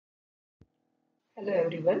Hello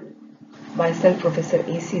everyone, myself Professor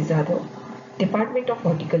A.C. Zadav, Department of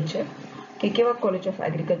Horticulture, Kekewa College of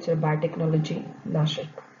Agriculture Biotechnology, Nashik.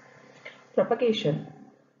 Propagation.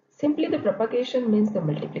 Simply the propagation means the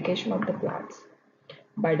multiplication of the plants.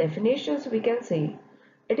 By definitions we can say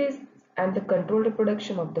it is and the controlled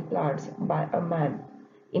reproduction of the plants by a man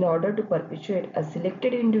in order to perpetuate a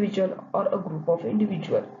selected individual or a group of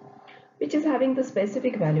individual which is having the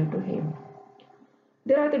specific value to him.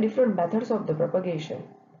 There are the different methods of the propagation.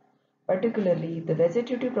 Particularly, the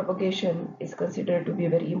vegetative propagation is considered to be a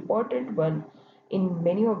very important one in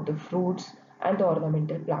many of the fruits and the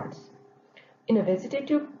ornamental plants. In a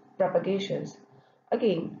vegetative propagations,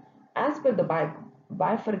 again, as per the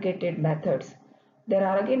bifurcated methods, there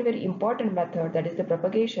are again very important method, that is the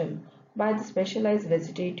propagation by the specialized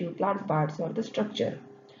vegetative plant parts or the structure.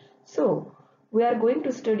 So, we are going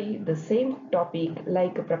to study the same topic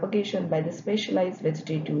like propagation by the specialized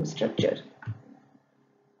vegetative structure.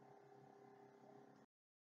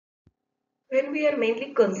 When we are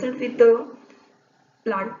mainly concerned with the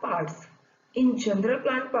plant parts, in general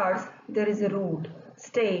plant parts there is a root,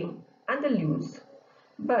 stem and the leaves.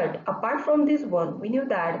 But apart from this one, we knew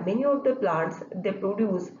that many of the plants they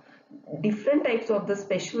produce different types of the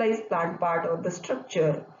specialized plant part or the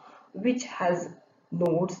structure which has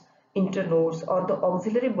nodes, internodes or the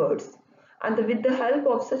auxiliary buds. And with the help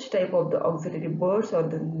of such type of the auxiliary buds or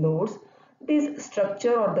the nodes, this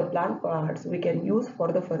structure or the plant parts we can use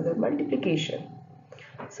for the further multiplication.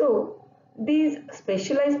 So these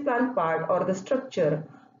specialized plant part or the structure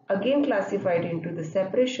again classified into the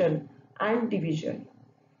separation and division.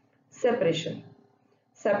 Separation.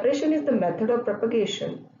 Separation is the method of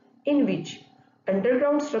propagation in which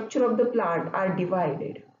underground structure of the plant are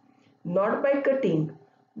divided not by cutting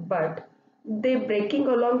but they breaking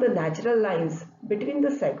along the natural lines between the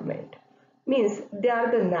segment, means they are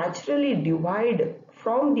the naturally divide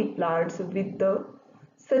from the plants with the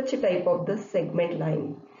such type of the segment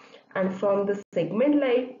line, and from the segment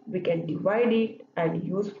line we can divide it and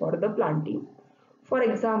use for the planting, for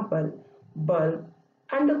example bulb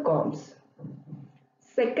and the corms.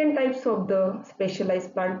 Second types of the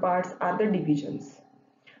specialized plant parts are the divisions.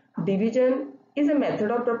 Division is a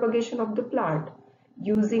method of propagation of the plant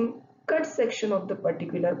using cut section of the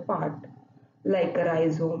particular part like a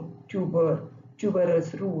rhizome, tuber,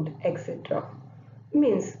 tuberous root, etc.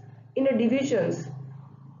 Means in a divisions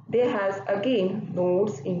there has again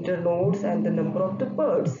nodes, internodes and the number of the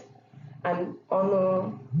buds, and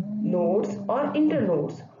on nodes or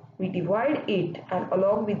internodes we divide it, and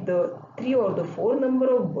along with the 3 or the 4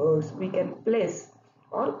 number of birds we can place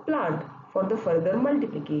or plant for the further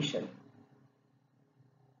multiplication.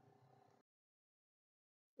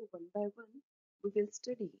 So one by one we will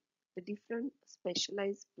study the different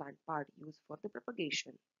specialized plant part used for the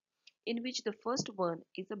propagation, in which the first one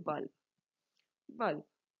is a bulb. Bulb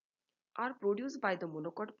are produced by the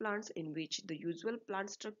monocot plants in which the usual plant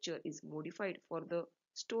structure is modified for the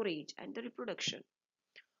storage and the reproduction.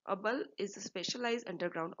 A bulb is a specialized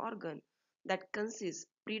underground organ that consists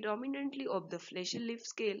predominantly of the fleshy leaf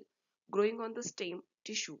scale growing on the stem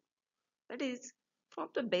tissue, that is, from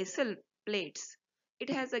the basal plates. It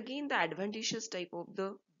has again the adventitious type of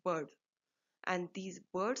the bud, and these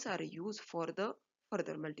buds are used for the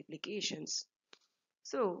further multiplications.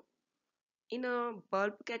 So, in a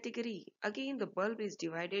bulb category, again the bulb is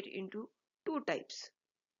divided into two types.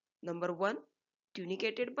 Number one,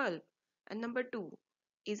 tunicated bulb, and number two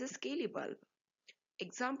is a scaly bulb.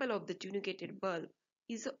 Example of the tunicated bulb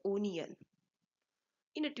is a onion.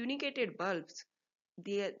 In a tunicated bulbs,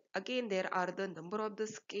 there are the number of the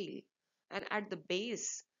scale, and at the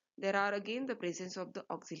base there are again the presence of the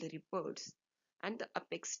auxiliary buds and the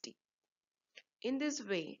apex tip. In this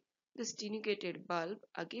way, the tunicated bulb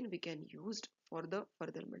again we can used for the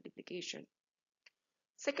further multiplication.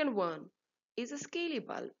 Second one is a scaly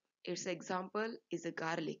bulb. Its example is a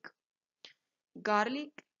garlic.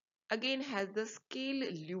 Garlic again has the scale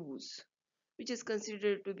leaves, which is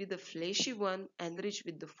considered to be the fleshy one enriched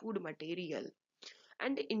with the food material,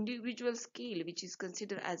 and the individual scale which is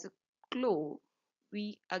considered as a clove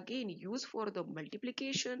we again use for the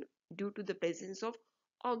multiplication due to the presence of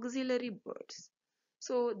auxiliary buds.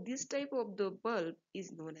 So this type of the bulb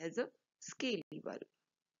is known as a scaly bulb.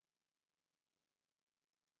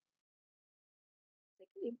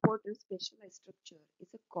 Second important specialized structure is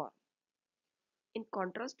a corm. In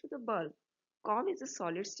contrast to the bulb, corm is a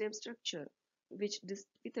solid stem structure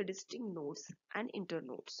with a distinct nodes and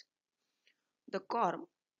internodes. The corm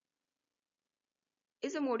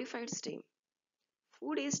is a modified stem.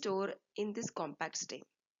 Food is stored in this compact stem.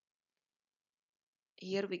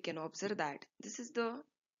 Here we can observe that this is the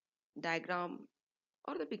diagram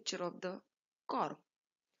or the picture of the corm.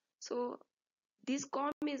 So this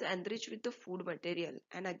corm is enriched with the food material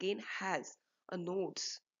and again has a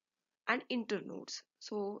nodes and internodes.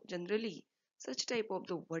 So generally such type of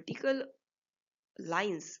the vertical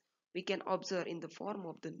lines we can observe in the form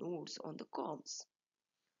of the nodes on the corms,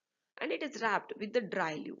 and it is wrapped with the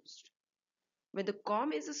dry leaves. When the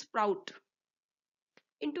corm is a sprout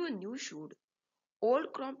into a new shoot,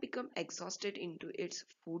 old corm become exhausted into its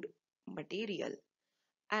food material,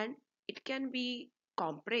 and it can be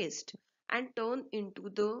compressed and turned into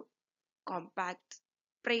the compact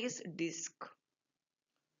press disc.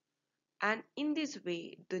 And in this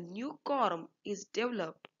way, the new corm is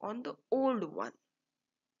developed on the old one.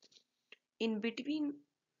 In between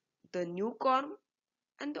the new corm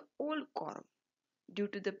and the old corm, due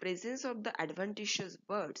to the presence of the adventitious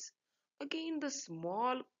birds, again the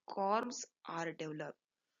small corms are developed.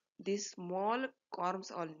 These small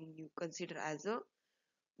corms are you consider as a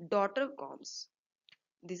daughter corms.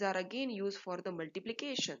 These are again used for the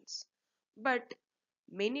multiplications, but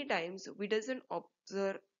many times we doesn't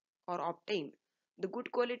observe or obtain the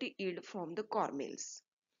good quality yield from the cormils,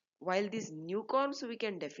 while these new corms we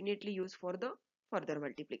can definitely use for the further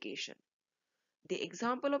multiplication. The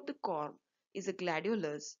example of the corm is a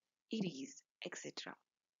gladiolus, iris, etc.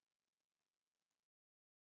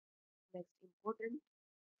 Next important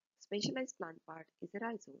specialized plant part is a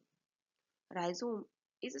rhizome. Rhizome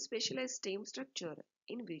is a specialized stem structure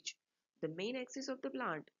in which the main axis of the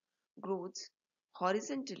plant grows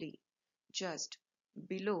horizontally just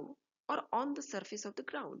below or on the surface of the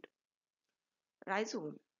ground.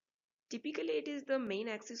 Rhizome, typically it is the main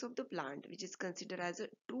axis of the plant which is considered as a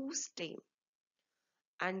true stem,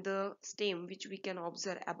 and the stem which we can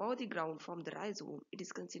observe above the ground from the rhizome, it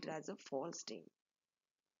is considered as a false stem.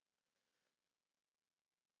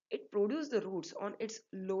 It produces the roots on its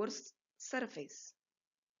lower surface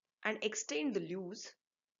and extend the leaves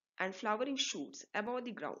and flowering shoots above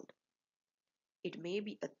the ground. It may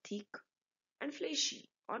be a thick and fleshy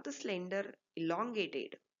or the slender,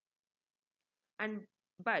 elongated, and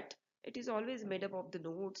but it is always made up of the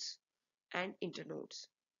nodes and internodes.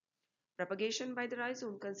 Propagation by the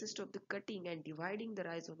rhizome consists of the cutting and dividing the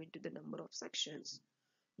rhizome into the number of sections,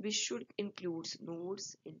 which should include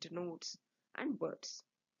nodes, internodes, and buds.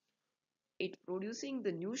 It producing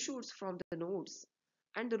the new shoots from the nodes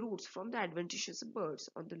and the roots from the adventitious buds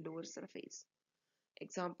on the lower surface.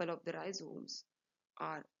 Example of the rhizomes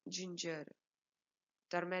are ginger,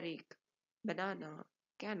 turmeric, banana,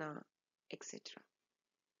 canna, etc.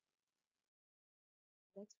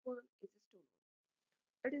 Next one is a stone.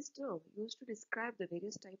 It is term used to describe the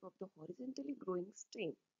various type of the horizontally growing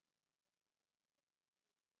stem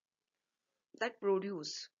that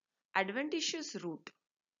produce adventitious root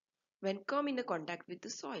when come in contact with the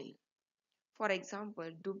soil. For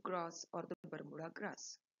example, dub grass or the Bermuda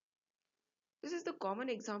grass. This is the common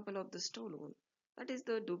example of the stolon, that is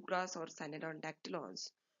the dub grass or Sanedon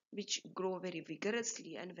dactylons, which grow very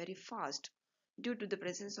vigorously and very fast due to the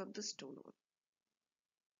presence of the stolon.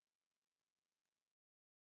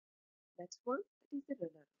 Next one, that is the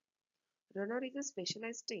runner. Runner is a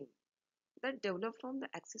specialized stem that develops from the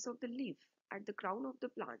axis of the leaf at the crown of the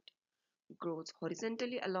plant, grows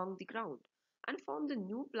horizontally along the ground, and form the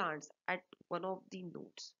new plants at one of the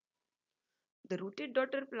nodes. The rooted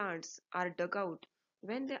daughter plants are dug out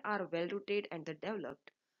when they are well rooted and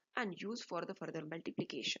developed and used for the further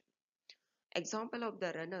multiplication. Example of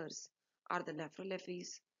the runners are the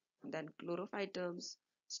Nephrolepis, then Chlorophytums,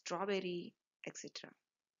 strawberry, etc.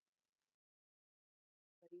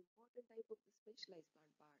 Very important type of the specialized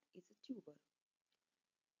plant part is a tuber.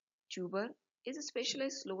 Tuber is a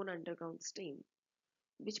specialized slow underground stem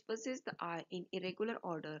which possesses the eye in irregular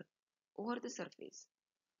order over the surface.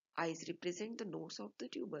 Eyes represent the nodes of the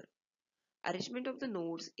tuber. Arrangement of the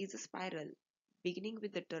nodes is a spiral beginning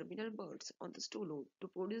with the terminal buds on the stolon to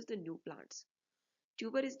produce the new plants.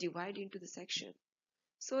 Tuber is divided into the section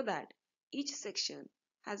so that each section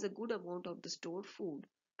has a good amount of the stored food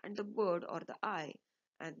and the bud or the eye,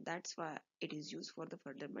 and that's why it is used for the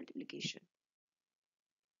further multiplication.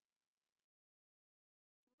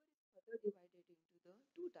 Further divided into the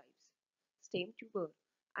two types, stem tuber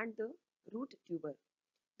and the root tuber.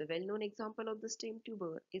 The well-known example of the stem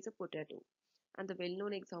tuber is a potato, and the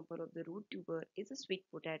well-known example of the root tuber is a sweet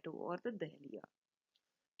potato or the dahlia.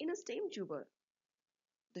 In a stem tuber,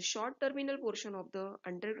 the short terminal portion of the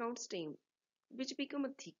underground stem, which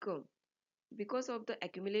become thicker because of the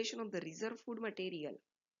accumulation of the reserve food material.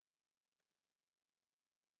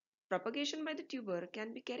 Propagation by the tuber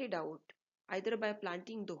can be carried out either by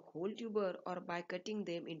planting the whole tuber or by cutting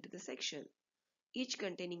them into the section, each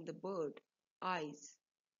containing the bud eyes.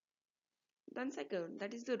 Then second,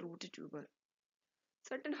 that is the root tuber.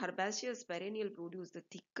 Certain herbaceous perennial produce the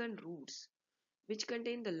thickened roots which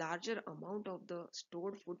contain the larger amount of the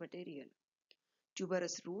stored food material.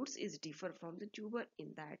 Tuberous roots is differ from the tuber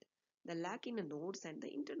in that they lack in the nodes and the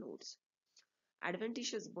internodes.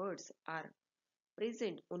 Adventitious buds are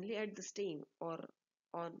present only at the stem or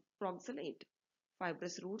on proxenate.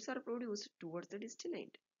 Fibrous roots are produced towards the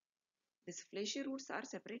distillate. These fleshy roots are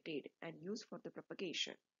separated and used for the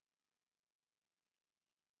propagation.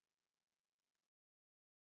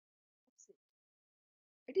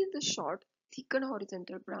 It is the short, thickened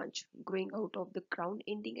horizontal branch growing out of the ground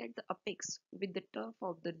ending at the apex with the tuft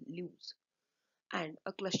of the leaves and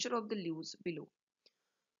a cluster of the leaves below.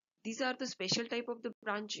 These are the special type of the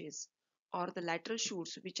branches or the lateral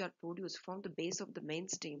shoots which are produced from the base of the main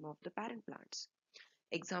stem of the parent plants.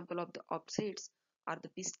 Example of the opposites are the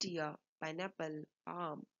pistia, pineapple,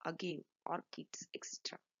 palm, agave, orchids,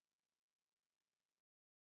 etc.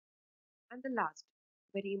 And the last,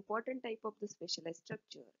 very important type of the specialized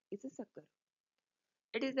structure is a sucker.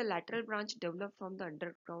 It is the lateral branch developed from the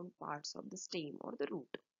underground parts of the stem or the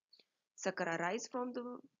root. Sucker arise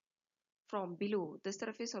from below the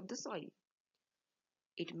surface of the soil.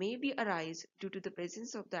 It may be arise due to the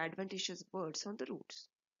presence of the adventitious buds on the roots.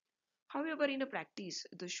 However, in a practice,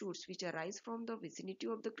 the shoots which arise from the vicinity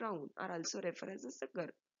of the ground are also referred as a sucker,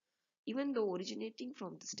 even though originating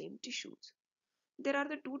from the stem tissues. There are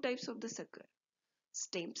the two types of the sucker: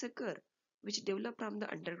 stem sucker, which develop from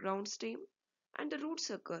the underground stem, and the root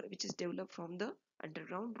sucker, which is developed from the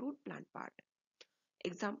underground root plant part.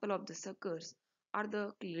 Example of the suckers are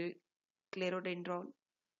the clerodendron,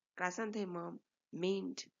 chrysanthemum,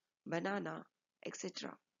 mint, banana,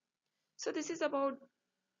 etc. So this is about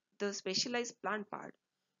the specialized plant part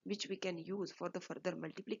which we can use for the further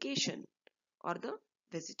multiplication or the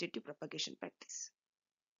vegetative propagation practice.